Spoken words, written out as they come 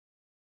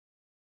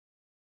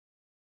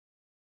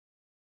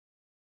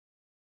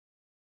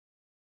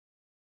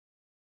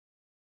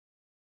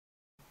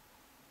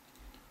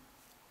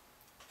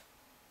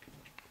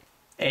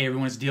Hey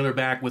everyone, it's Dealer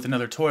back with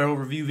another toy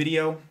overview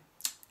video.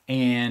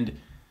 And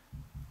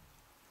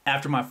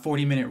after my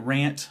 40-minute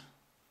rant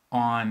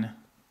on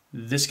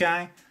this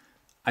guy,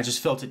 I just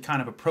felt it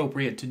kind of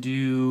appropriate to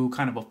do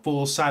kind of a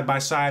full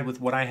side-by-side with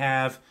what I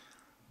have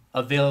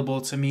available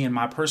to me in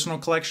my personal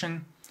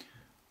collection.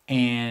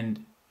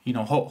 And, you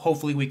know,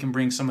 hopefully we can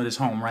bring some of this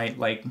home, right?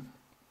 Like,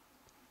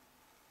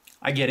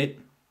 I get it.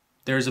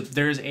 There is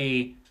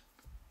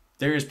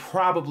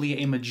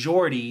probably a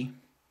majority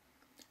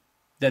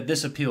that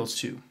this appeals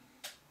to.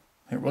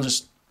 Here, we'll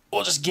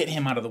just get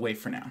him out of the way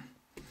for now,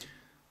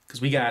 because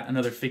we got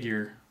another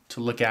figure to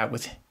look at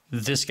with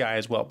this guy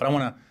as well. But I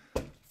want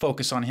to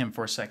focus on him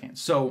for a second.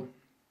 So,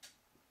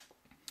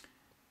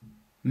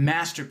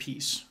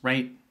 masterpiece,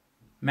 right?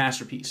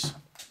 Masterpiece.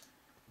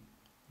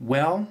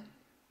 Well,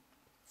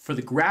 for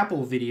the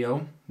grapple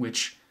video,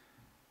 which,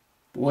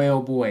 boy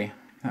oh boy,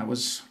 that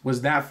was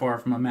that far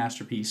from a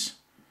masterpiece.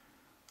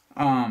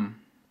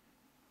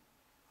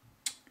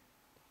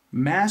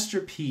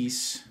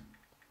 Masterpiece,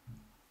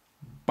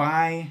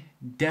 by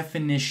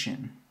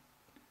definition,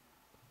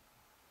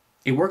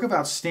 a work of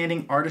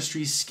outstanding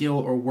artistry, skill,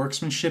 or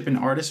workmanship, an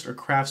artist or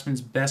craftsman's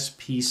best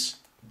piece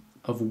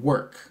of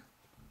work.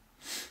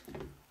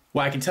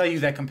 Well, I can tell you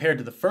that compared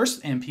to the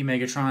first MP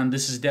Megatron,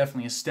 this is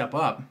definitely a step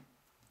up.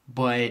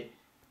 But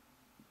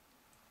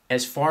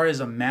as far as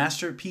a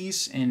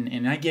masterpiece,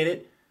 and I get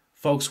it,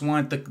 folks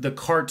want the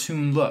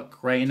cartoon look,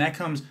 right? And that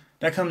comes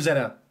at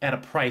a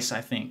price,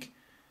 I think.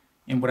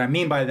 And what I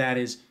mean by that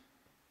is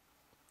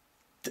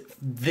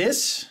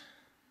this,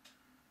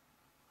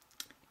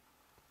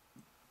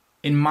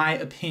 in my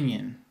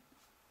opinion,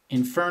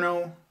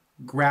 Inferno,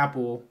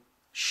 Grapple,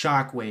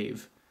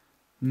 Shockwave,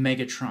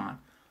 Megatron,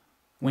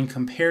 when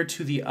compared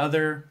to the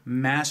other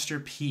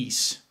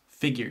masterpiece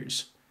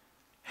figures,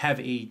 have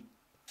a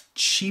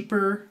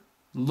cheaper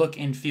look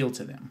and feel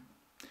to them.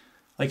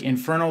 Like,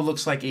 Inferno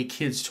looks like a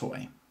kid's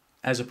toy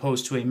as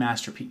opposed to a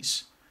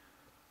masterpiece.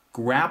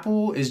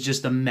 Grapple is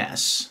just a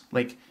mess.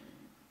 Like,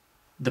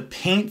 the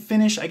paint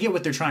finish, I get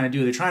what they're trying to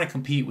do. They're trying to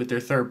compete with their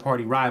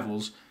third-party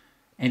rivals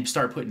and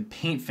start putting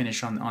paint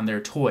finish on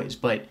their toys.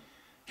 But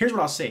here's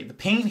what I'll say. The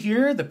paint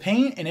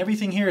and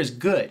everything here is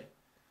good.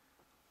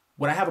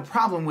 What I have a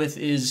problem with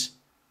is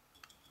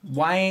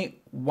why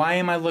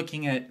am I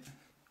looking at,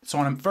 so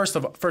on a, first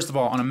of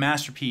all, on a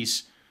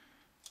masterpiece,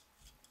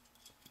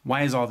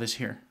 why is all this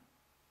here?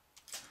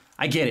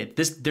 I get it.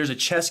 There's a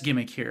chest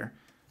gimmick here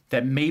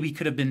that maybe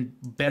could have been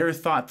better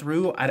thought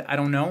through. I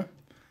don't know.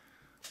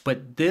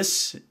 But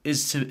this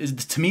is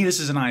to me, this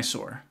is an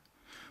eyesore.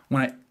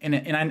 When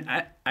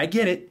I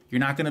get it. You're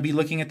not going to be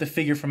looking at the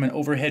figure from an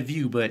overhead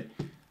view, but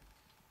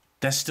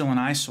that's still an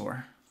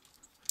eyesore.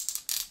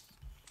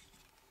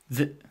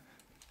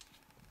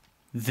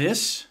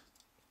 This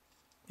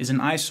is an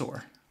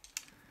eyesore.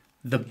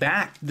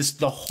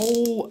 The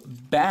whole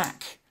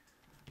back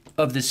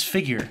of this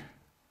figure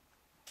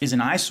is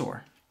an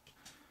eyesore.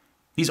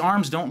 These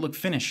arms don't look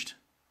finished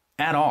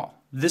at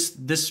all.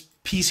 This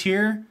piece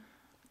here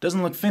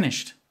doesn't look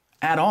finished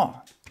at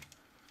all.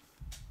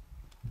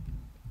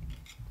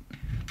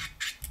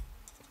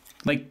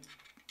 Like,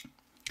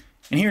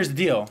 and here's the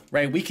deal,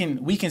 right? We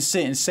can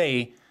sit and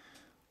say,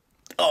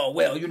 oh,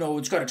 well, you know,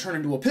 it's got to turn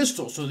into a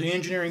pistol, so the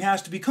engineering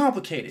has to be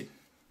complicated.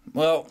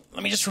 Well,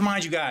 let me just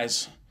remind you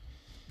guys,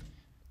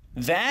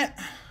 that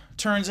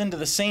turns into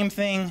the same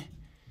thing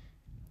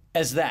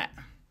as that.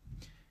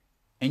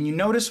 And you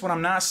notice what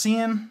I'm not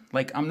seeing?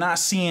 Like, I'm not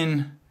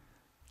seeing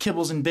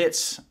kibbles and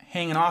bits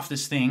hanging off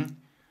this thing.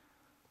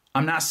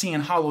 I'm not seeing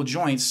hollow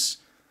joints.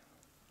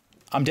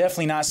 I'm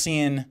definitely not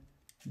seeing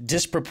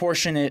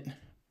disproportions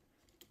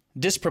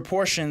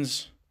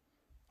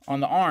on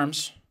the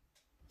arms.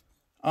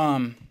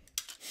 I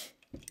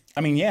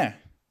mean, yeah.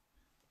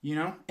 You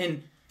know?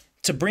 And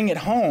to bring it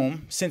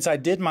home, since I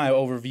did my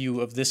overview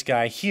of this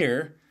guy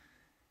here,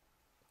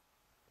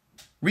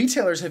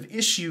 retailers have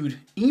issued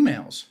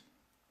emails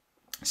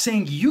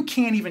saying you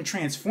can't even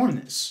transform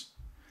this.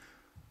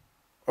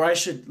 Or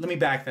let me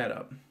back that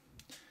up.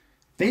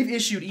 They've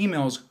issued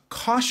emails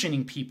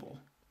cautioning people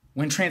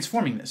when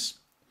transforming this.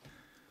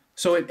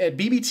 So at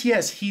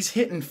BBTS, he's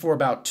hitting for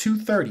about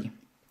 $230,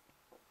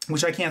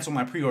 which I canceled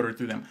my pre-order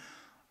through them.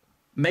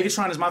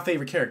 Megatron is my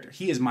favorite character.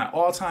 He is my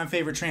all-time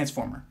favorite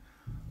Transformer.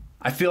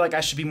 I feel like I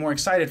should be more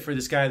excited for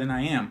this guy than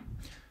I am,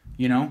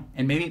 you know?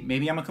 And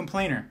maybe I'm a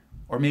complainer.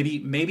 Or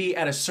maybe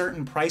at a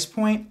certain price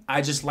point,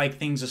 I just like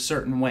things a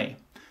certain way,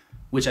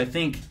 which I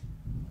think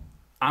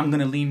I'm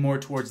going to lean more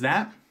towards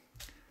that.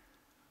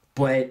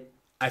 But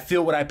I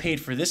feel what I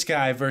paid for this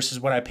guy versus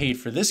what I paid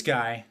for this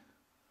guy,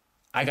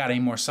 I got a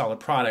more solid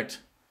product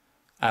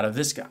out of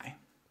this guy.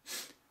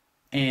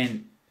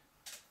 And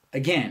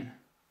again,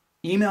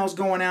 emails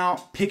going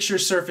out,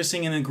 pictures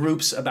surfacing in the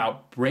groups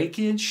about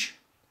breakage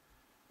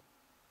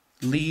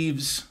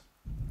leaves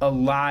a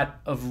lot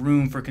of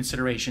room for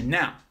consideration.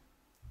 Now,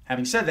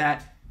 having said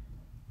that,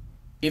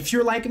 if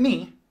you're like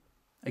me,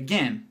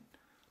 again,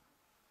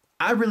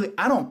 I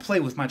don't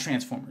play with my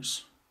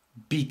Transformers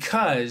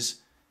because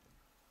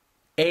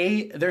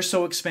A, they're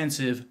so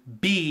expensive,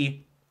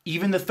 B,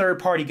 even the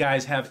third-party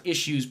guys have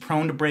issues,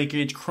 prone to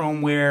breakage,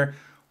 chrome wear,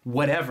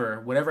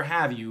 whatever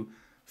have you.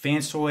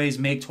 Vance Toys,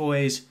 Make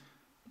Toys,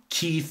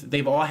 Keith,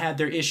 they've all had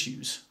their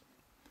issues.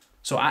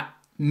 So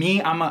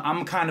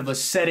I'm kind of a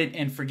set it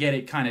and forget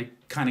it kind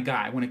of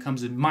guy when it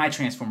comes to my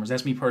Transformers.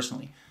 That's me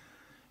personally.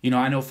 You know,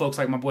 I know folks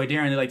like my boy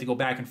Darren, they like to go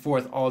back and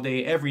forth all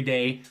day, every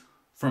day,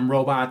 from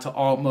robot to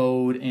alt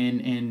mode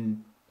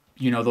and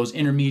you know, those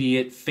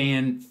intermediate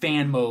fan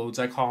modes,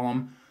 I call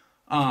them.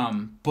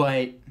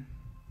 But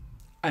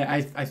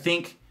I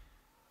think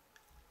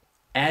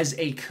as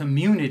a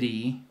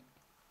community,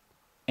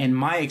 and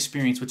my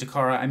experience with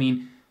Takara, I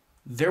mean,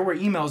 there were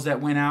emails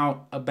that went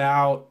out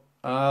about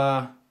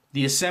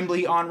the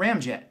assembly on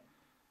Ramjet.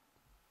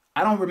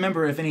 I don't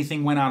remember if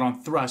anything went out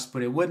on Thrust,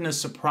 but it wouldn't have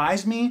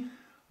surprised me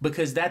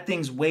because that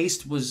thing's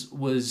waist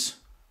was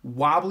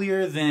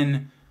wobblier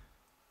than,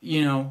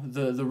 you know,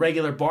 the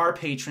regular bar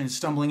patron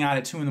stumbling out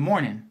at 2 in the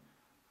morning,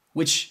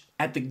 which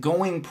at the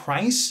going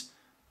price,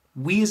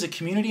 we as a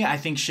community, I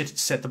think, should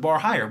set the bar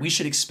higher. We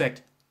should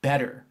expect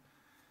better.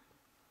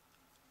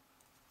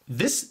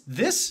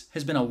 This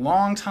has been a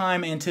long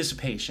time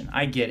anticipation.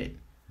 I get it.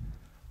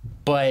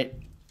 But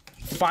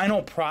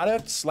final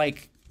products,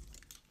 like,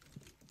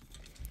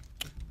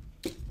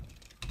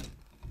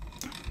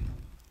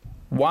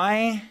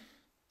 why?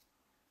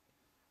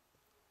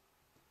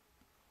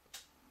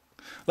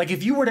 Like,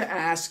 if you were to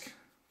ask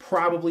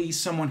probably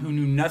someone who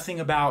knew nothing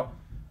about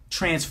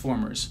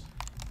Transformers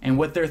and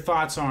what their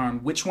thoughts are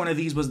on which one of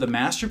these was the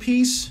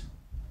masterpiece,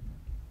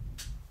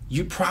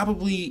 you'd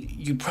probably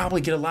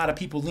get a lot of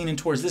people leaning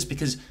towards this,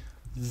 because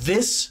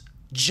this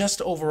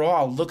just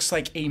overall looks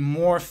like a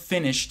more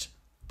finished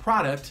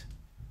product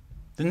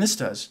than this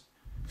does.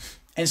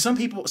 And some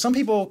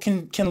people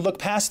can look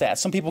past that.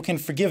 Some people can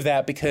forgive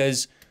that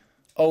because,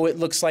 oh, it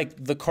looks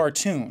like the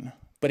cartoon.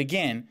 But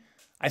again,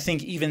 I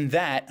think even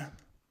that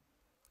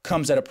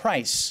comes at a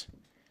price.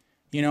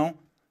 You know,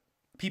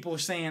 people are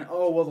saying,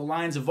 oh, well, the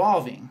line's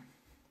evolving.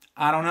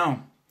 I don't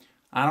know.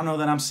 I don't know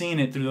that I'm seeing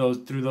it through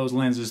those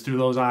lenses, through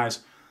those eyes.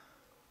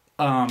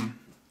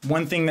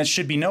 One thing that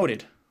should be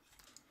noted.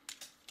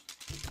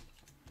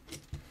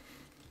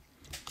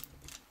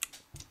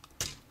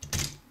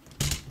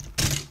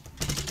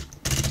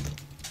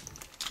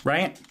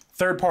 Right?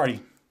 Third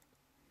party.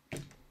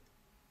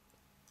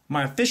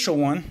 My official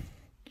one,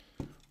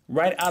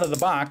 right out of the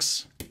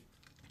box,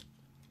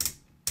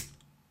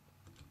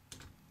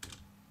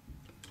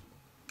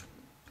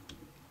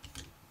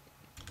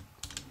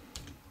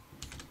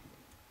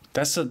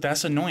 that's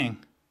annoying.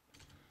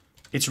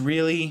 That's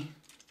really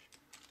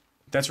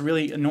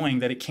annoying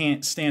that it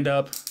can't stand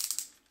up,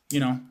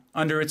 you know,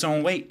 under its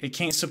own weight. It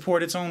can't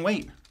support its own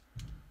weight.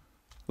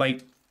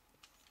 Like,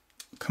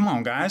 come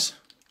on, guys.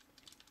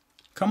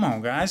 Come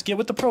on, guys. Get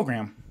with the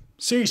program.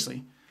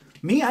 Seriously.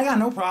 Me, I got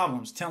no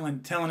problems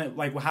telling it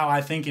like how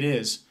I think it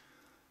is,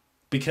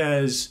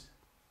 because,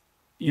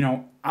 you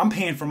know, I'm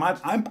paying for my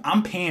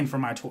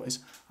toys.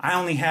 I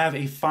only have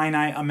a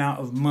finite amount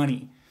of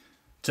money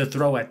to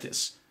throw at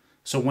this.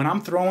 So when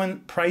I'm throwing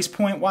price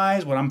point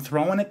wise, what I'm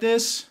throwing at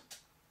this,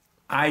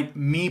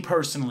 me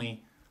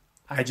personally,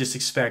 I just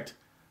expect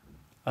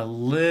a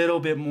little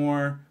bit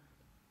more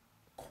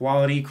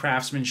quality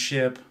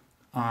craftsmanship,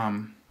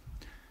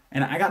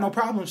 and I got no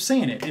problem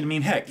saying it. I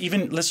mean, heck,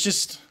 even let's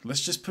just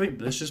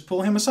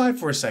pull him aside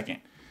for a second,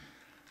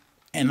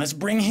 and let's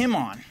bring him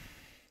on.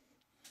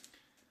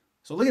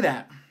 So look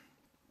at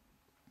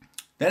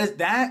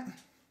that.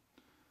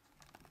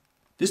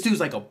 This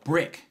dude's like a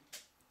brick.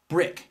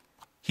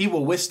 He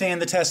will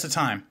withstand the test of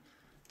time.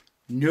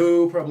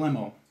 No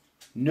problemo.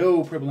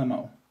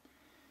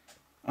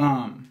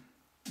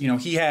 You know,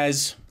 he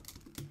has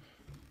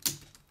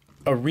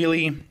a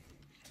really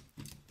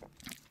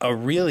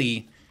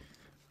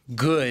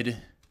good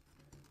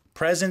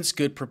presence,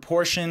 good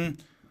proportion,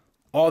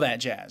 all that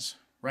jazz,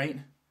 right?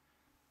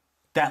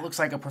 That looks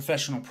like a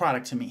professional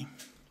product to me.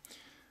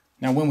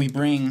 Now, when we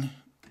bring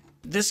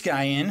this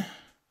guy in,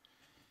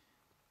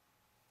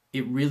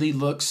 it really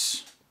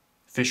looks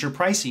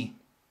Fisher-Pricey.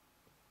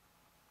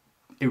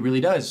 It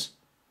really does.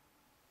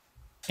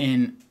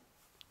 And,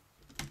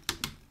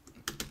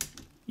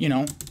 you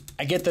know,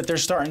 I get that they're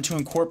starting to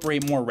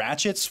incorporate more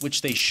ratchets,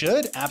 which they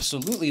should.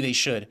 Absolutely, they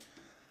should.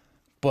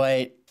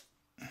 But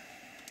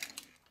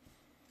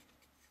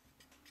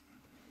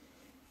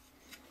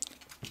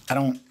I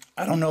don't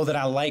know that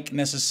I like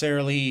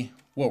necessarily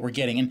what we're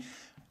getting. And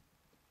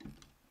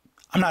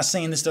I'm not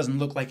saying this doesn't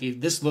look like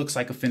this looks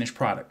like a finished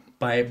product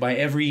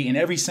in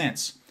every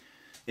sense.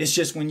 It's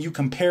just when you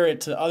compare it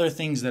to other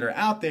things that are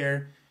out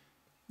there,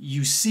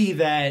 you see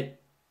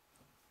that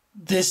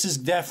this is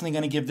definitely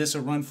going to give this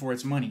a run for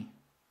its money.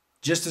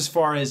 Just as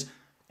far as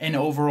an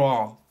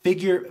overall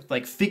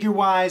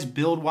figure-wise,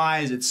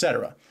 build-wise,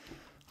 etc.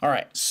 All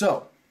right,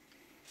 so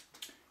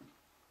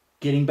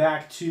getting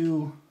back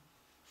to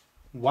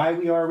why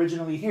we are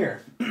originally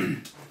here.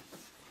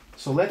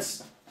 So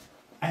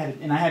I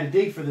had to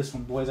dig for this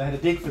one, boys. I had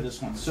to dig for this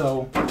one.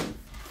 So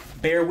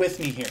bear with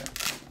me here.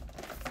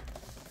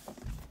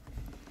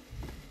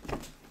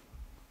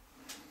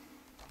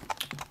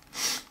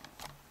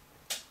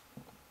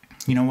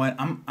 You know what?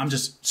 I'm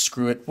just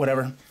screw it.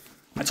 Whatever.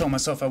 I told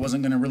myself I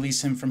wasn't gonna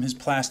release him from his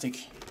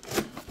plastic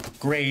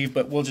grave,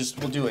 but we'll do it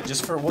we'll do it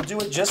just for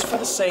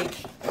the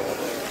sake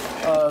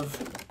of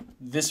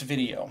this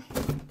video.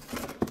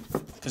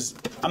 Because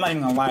I'm not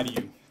even gonna lie to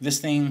you. This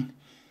thing,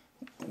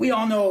 we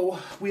all know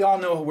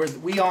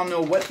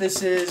what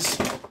this is,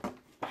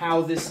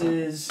 how this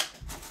is,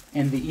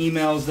 and the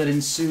emails that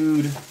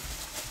ensued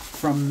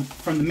from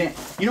the man.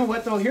 You know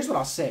what though? Here's what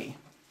I'll say.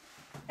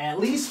 At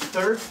least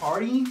third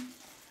party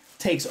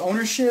takes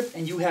ownership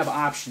and you have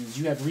options.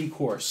 You have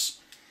recourse.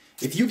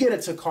 If you get a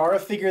Takara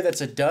figure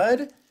that's a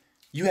dud,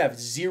 you have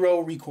zero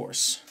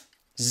recourse.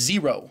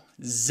 Zero.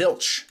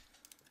 Zilch.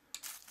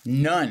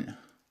 None.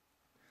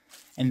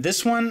 And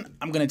this one,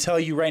 I'm going to tell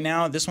you right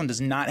now, this one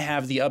does not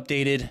have the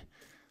updated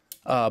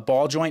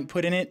ball joint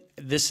put in it.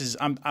 This is,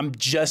 I'm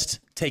just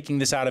taking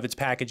this out of its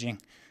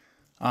packaging.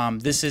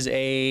 This is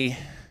a,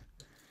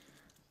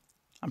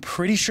 I'm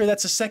pretty sure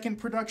that's a second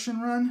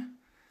production run.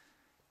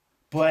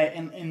 But,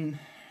 and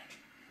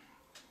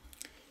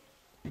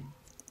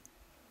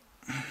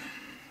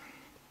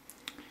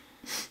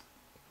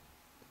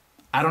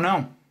I don't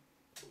know.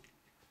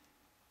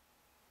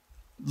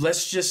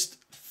 Let's just,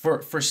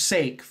 for the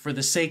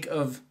sake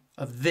of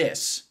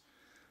this,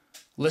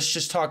 let's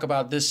just talk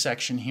about this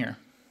section here.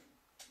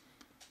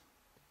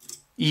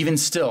 Even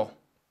still,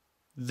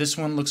 this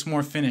one looks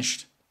more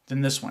finished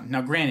than this one.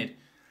 Now, granted,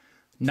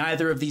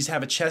 neither of these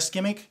have a chest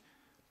gimmick,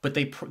 but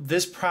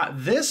this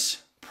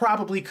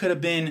probably could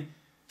have been,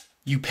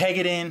 you peg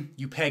it in,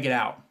 you peg it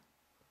out.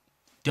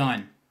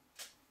 Done.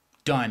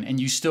 Done. And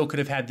you still could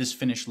have had this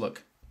finished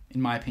look,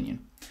 in my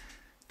opinion.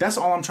 That's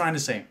all I'm trying to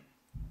say.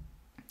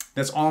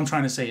 That's all I'm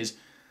trying to say is,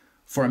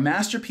 for a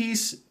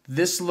masterpiece,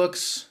 this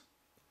looks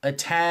a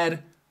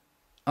tad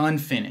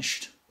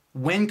unfinished.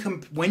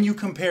 When you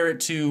compare it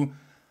to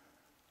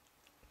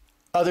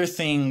other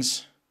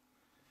things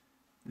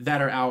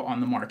that are out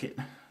on the market,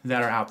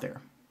 that are out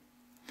there.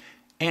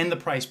 And the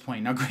price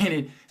point. Now,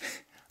 granted,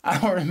 I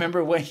don't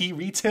remember what he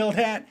retailed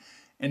at,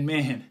 and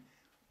man, a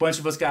bunch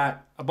of us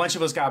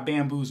got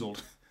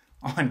bamboozled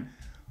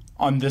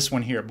on this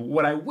one here. But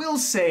what I will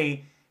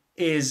say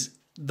is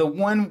the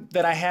one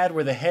that I had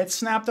where the head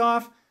snapped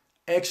off,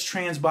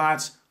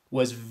 X-Transbots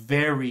was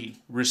very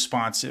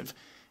responsive.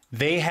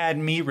 They had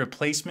me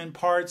replacement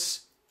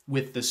parts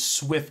with the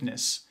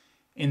swiftness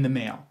in the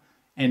mail.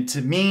 And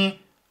to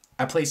me,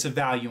 I place a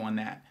value on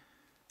that.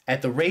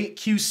 At the rate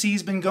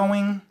QC's been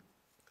going,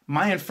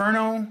 my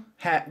Inferno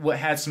had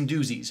some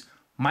doozies.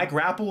 My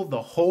Grapple,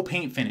 the whole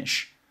paint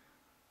finish.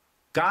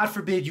 God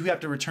forbid you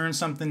have to return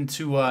something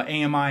to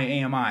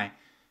AMI.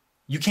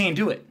 You can't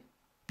do it.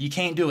 You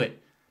can't do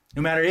it.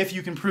 No matter if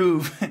you can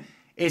prove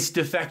it's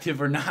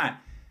defective or not.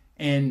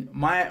 And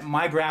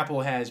my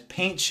Grapple has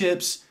paint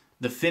chips.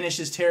 The finish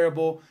is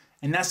terrible.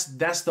 And that's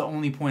the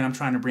only point I'm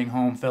trying to bring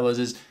home,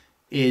 fellas,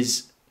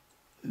 is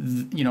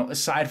you know,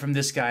 aside from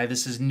this guy,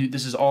 this is new.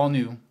 This is all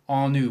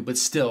new, but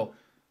still,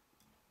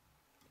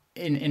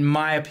 in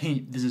my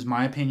opinion, this is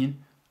my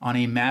opinion, on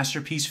a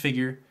masterpiece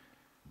figure,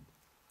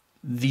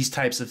 these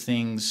types of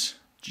things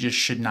just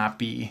should not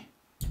be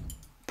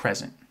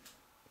present,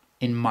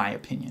 in my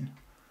opinion.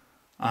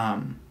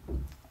 And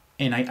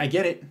I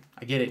get it.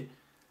 I get it.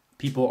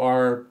 People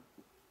are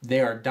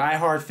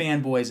diehard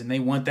fanboys and they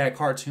want that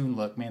cartoon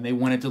look, man. They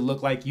want it to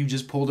look like you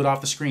just pulled it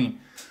off the screen.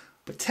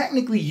 But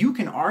technically, you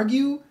can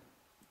argue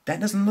that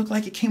doesn't look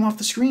like it came off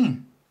the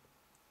screen.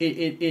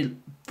 It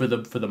for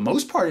the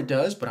most part it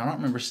does, but I don't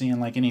remember seeing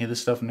like any of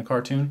this stuff in the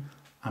cartoon.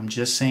 I'm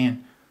just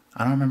saying.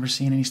 I don't remember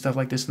seeing any stuff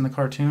like this in the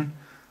cartoon.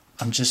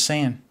 I'm just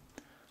saying.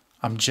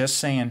 I'm just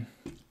saying.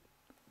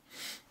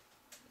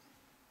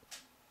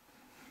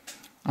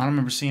 I don't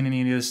remember seeing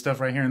any of this stuff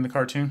right here in the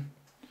cartoon.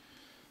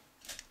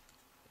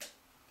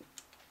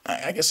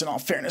 I guess in all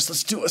fairness,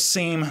 let's do a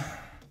same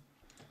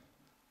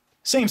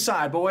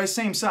side, boys,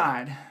 same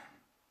side.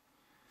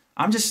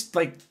 I'm just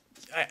like,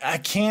 I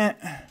can't.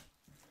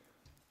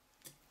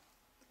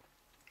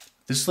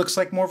 This looks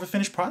like more of a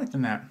finished product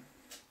than that.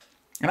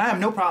 And I have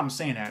no problem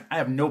saying that. I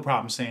have no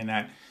problem saying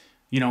that.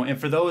 You know, and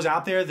for those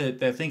out there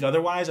that think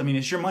otherwise, I mean,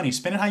 it's your money.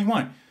 Spend it how you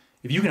want.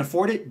 If you can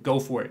afford it, go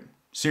for it.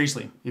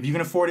 Seriously. If you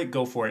can afford it,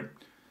 go for it.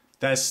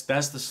 That's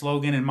the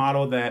slogan and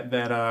motto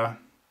that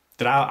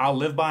I'll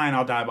live by and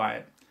I'll die by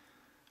it.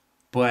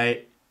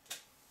 But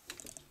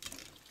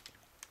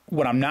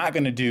what I'm not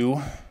going to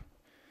do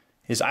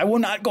is I will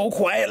not go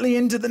quietly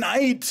into the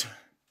night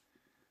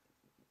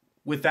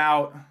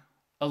without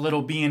a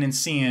little being and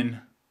seeing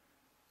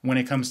when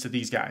it comes to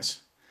these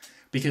guys.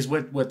 Because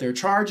what they're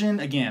charging,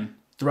 again,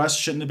 Thrust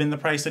shouldn't have been the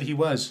price that he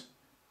was.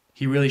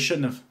 He really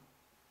shouldn't have.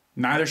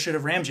 Neither should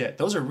have Ramjet.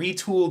 Those are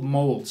retooled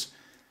molds.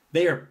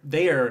 They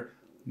are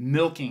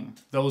milking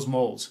those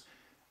molds.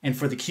 And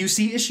for the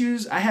QC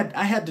issues, I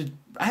had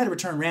to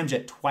return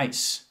Ramjet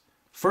twice.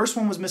 First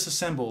one was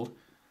misassembled.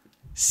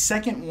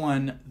 Second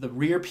one, the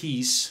rear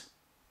piece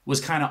was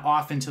kind of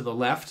off into the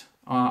left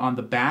on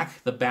the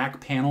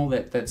back panel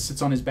that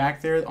sits on his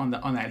back there on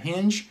that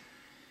hinge.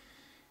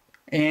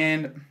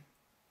 And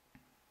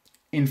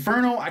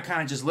Inferno, I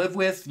kind of just live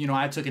with. You know,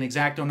 I took an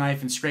X-Acto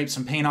knife and scraped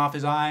some paint off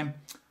his eye.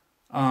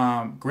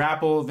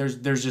 Grapple,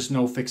 there's just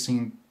no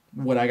fixing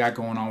what I got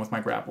going on with my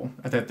grapple.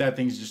 That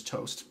thing's just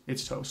toast.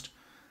 It's toast.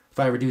 If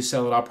I ever do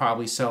sell it, I'll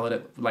probably sell it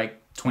at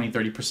like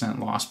 20-30%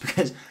 loss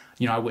because,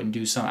 you know, I wouldn't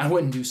do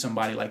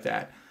somebody like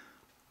that.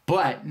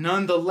 But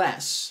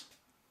nonetheless,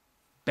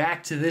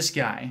 back to this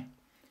guy.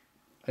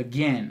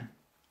 Again,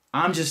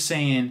 I'm just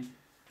saying,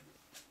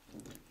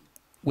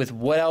 with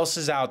what else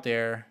is out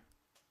there,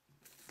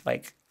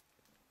 like,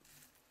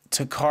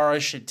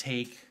 Takara should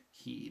take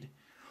heed.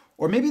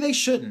 Or maybe they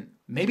shouldn't.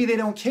 Maybe they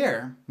don't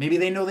care. Maybe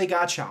they know they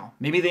got y'all.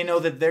 Maybe they know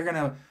that they're going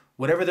to,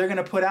 whatever they're going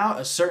to put out,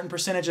 a certain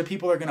percentage of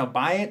people are going to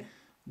buy it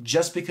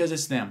just because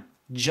it's them.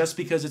 Just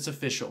because it's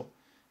official.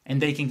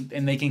 And they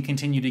can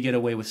continue to get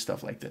away with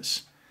stuff like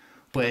this.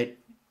 But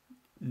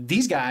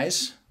these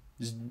guys,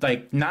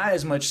 like, not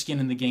as much skin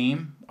in the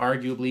game,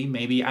 arguably,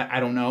 maybe,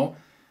 I don't know.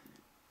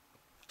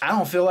 I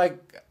don't feel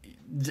like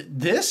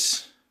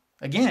this,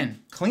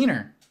 again,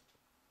 cleaner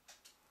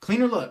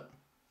look,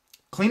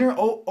 cleaner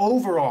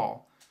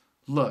overall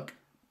look,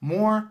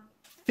 more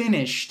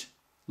finished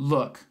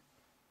look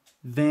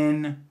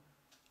than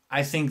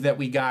I think that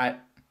we got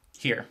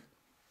here.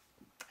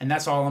 And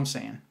that's all I'm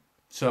saying.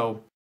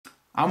 So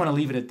I'm going to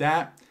leave it at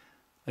that.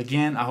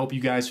 Again, I hope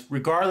you guys,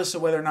 regardless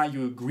of whether or not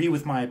you agree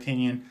with my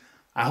opinion,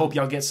 I hope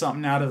y'all get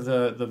something out of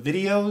the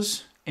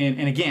videos.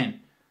 And again,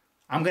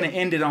 I'm going to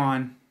end it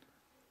on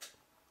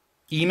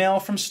email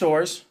from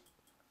stores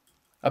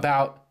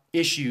about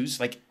issues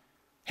like,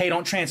 hey,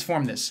 don't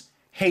transform this.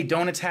 Hey,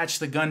 don't attach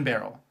the gun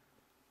barrel.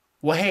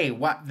 Well, hey,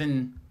 what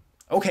then?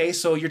 Okay,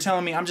 so you're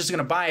telling me I'm just going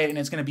to buy it and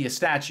it's going to be a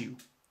statue.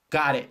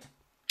 Got it.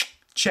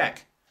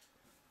 Check.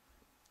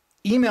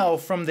 Email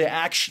from the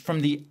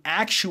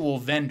actual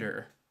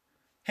vendor.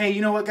 Hey,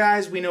 you know what,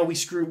 guys? We know we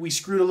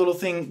screwed a little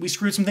thing. We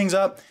screwed some things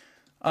up.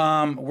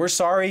 We're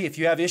sorry. If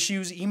you have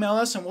issues, email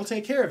us and we'll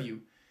take care of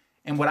you.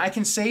 And what I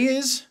can say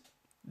is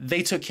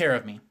they took care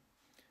of me.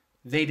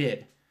 They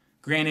did.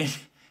 Granted,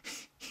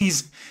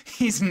 he's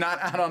not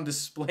out on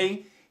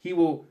display. He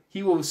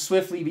will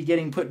swiftly be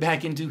getting put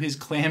back into his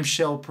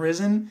clamshell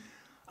prison.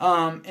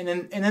 And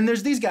then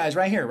there's these guys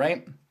right here,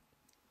 right?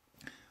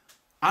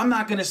 I'm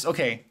not gonna,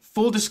 okay,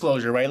 full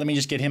disclosure, right? Let me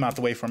just get him out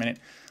the way for a minute.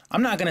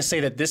 I'm not gonna say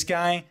that this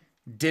guy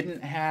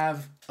didn't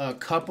have a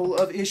couple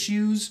of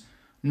issues.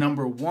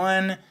 Number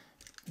one,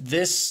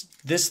 this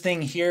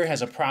thing here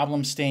has a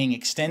problem staying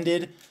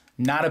extended.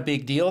 Not a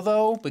big deal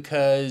though,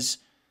 because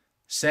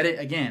set it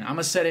again, I'm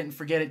a set it and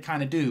forget it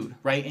kind of dude,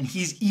 right? And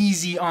he's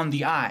easy on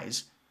the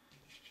eyes.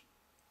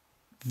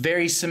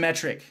 Very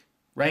symmetric,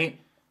 right?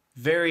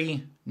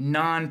 Very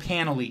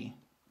non-panel-y.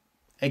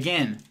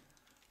 Again,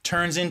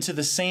 turns into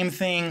the same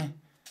thing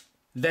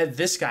that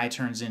this guy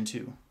turns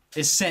into.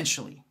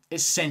 Essentially.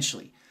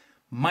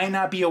 Might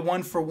not be a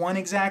 1-for-1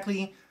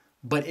 exactly,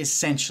 but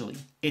essentially,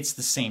 it's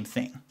the same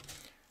thing.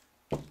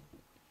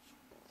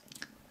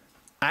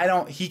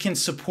 He can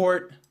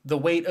support the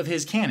weight of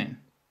his cannon.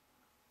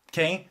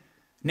 Okay?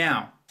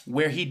 Now,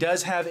 where he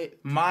does have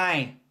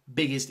my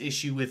biggest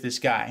issue with this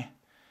guy.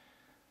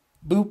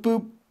 Boop,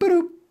 boop,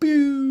 boop,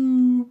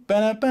 boop.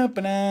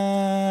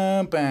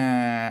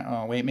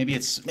 Oh, wait, maybe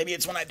it's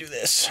when I do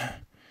this.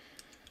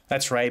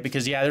 That's right,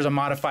 because yeah, there's a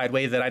modified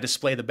way that I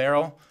display the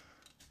barrel.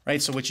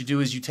 Right? So what you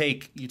do is you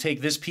take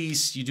this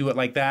piece, you do it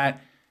like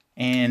that,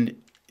 and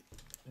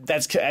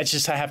that's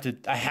just I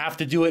have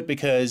to do it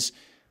because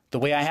the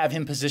way I have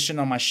him positioned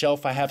on my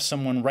shelf, I have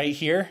someone right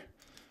here.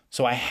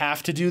 So I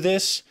have to do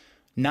this.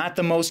 Not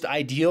the most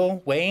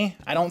ideal way,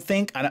 I don't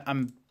think.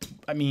 I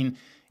mean,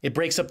 it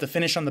breaks up the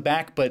finish on the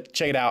back, but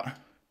check it out.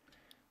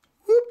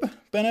 Whoop.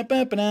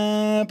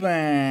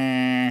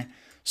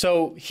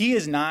 So he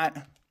is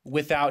not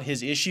without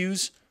his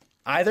issues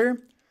either.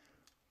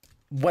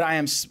 What I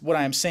am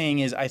saying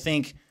is, I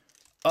think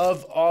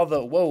of all the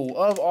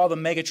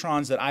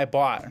Megatrons that I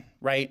bought,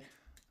 right?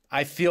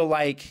 I feel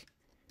like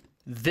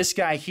this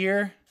guy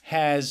here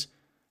has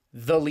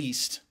the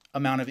least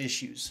amount of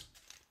issues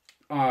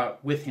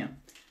with him.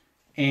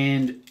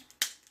 And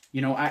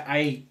you know,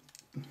 I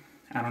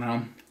don't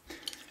know.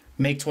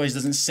 Make Toys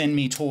doesn't send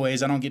me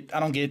toys. I don't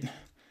get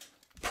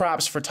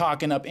props for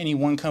talking up any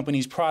one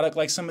company's product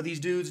like some of these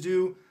dudes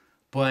do.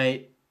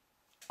 But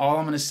all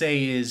I'm gonna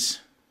say is,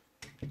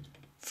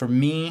 for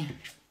me,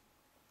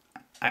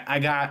 I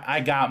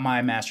got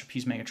my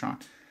masterpiece Megatron.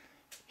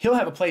 He'll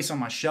have a place on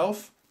my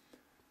shelf,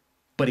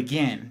 but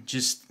again,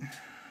 just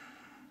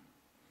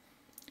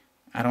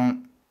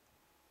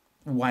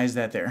why is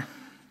that there?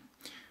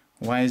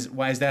 Why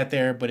is that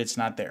there, but it's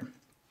not there?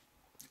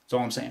 That's all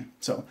I'm saying.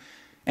 So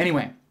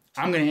anyway,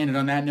 I'm gonna end it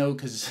on that note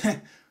because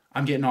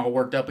I'm getting all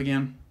worked up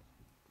again.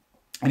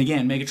 And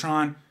again,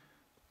 Megatron,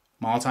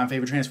 my all-time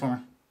favorite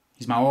Transformer.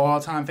 He's my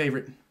all-time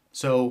favorite.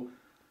 So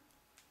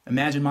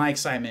imagine my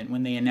excitement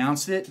when they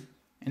announced it,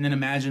 and then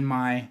imagine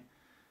my,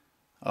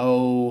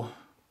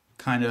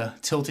 kind of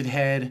tilted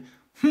head,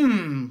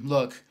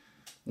 look,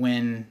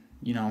 when,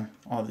 you know,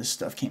 all this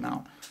stuff came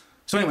out.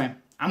 So anyway,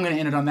 I'm going to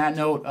end it on that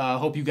note.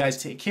 Hope you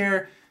guys take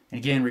care. And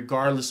again,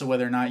 regardless of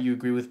whether or not you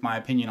agree with my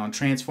opinion on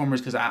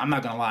Transformers, because I'm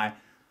not going to lie,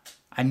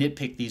 I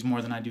nitpick these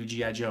more than I do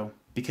G.I. Joe.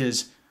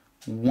 Because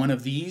one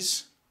of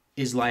these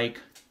is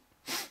like,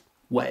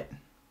 what,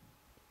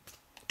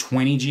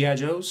 20 G.I.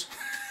 Joes?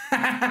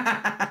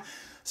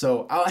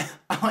 So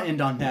I'll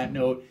end on that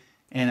note.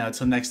 And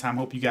until next time,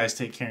 hope you guys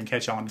take care and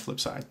catch y'all on the flip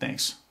side.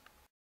 Thanks.